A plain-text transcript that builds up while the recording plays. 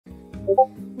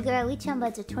Gura, we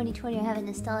chumbuds of 2020 are having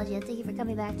nostalgia. Thank you for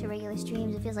coming back to regular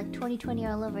streams. It feels like 2020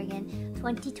 all over again.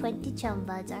 2020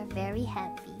 chumbuds are very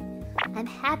happy. I'm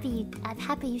happy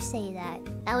you say that.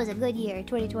 That was a good year,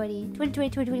 2020. 2020,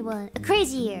 2021. A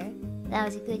crazy year. That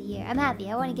was a good year. I'm happy.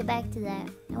 I want to get back to that.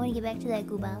 I want to get back to that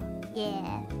Gubal.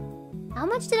 Yeah. How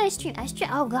much did I stream?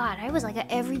 Oh god, I was like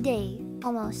every day.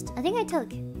 Almost. I think I took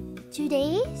 2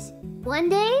 days? 1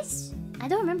 days? I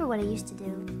don't remember what I used to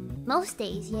do. Most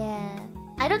days, yeah.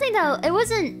 I don't think that... It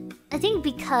wasn't... I think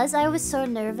because I was so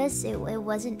nervous, it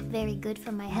wasn't very good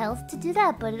for my health to do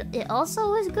that. But it also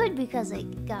was good because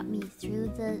it got me through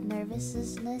the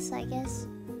nervousness, I guess.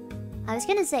 I was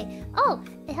gonna say, oh,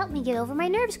 it helped me get over my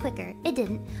nerves quicker. It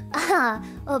didn't.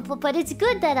 But it's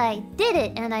good that I did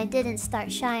it and I didn't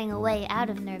start shying away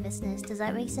out of nervousness. Does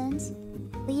that make sense?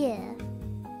 But yeah.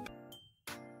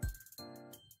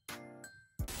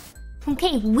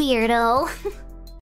 Okay, weirdo.